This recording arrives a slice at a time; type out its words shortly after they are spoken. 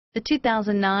The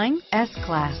 2009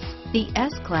 S-Class. The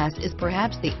S-Class is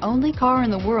perhaps the only car in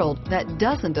the world that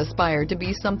doesn't aspire to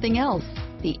be something else.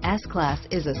 The S-Class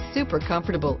is a super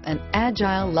comfortable and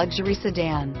agile luxury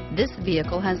sedan. This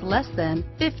vehicle has less than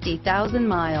 50,000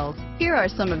 miles. Here are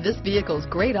some of this vehicle's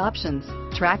great options: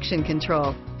 traction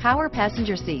control, power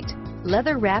passenger seat,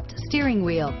 leather-wrapped steering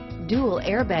wheel, dual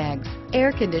airbags,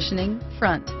 air conditioning,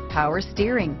 front, power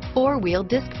steering, four-wheel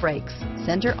disc brakes,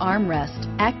 center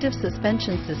armrest, active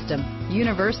suspension system,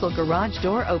 universal garage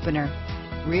door opener,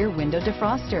 rear window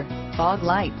defroster, fog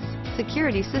lights,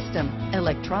 security system,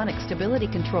 electronic stability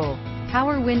control,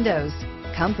 power windows,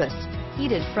 compass,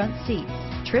 heated front seats,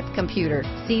 trip computer,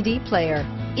 CD player.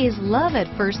 Is love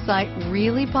at first sight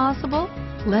really possible?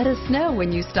 Let us know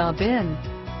when you stop in.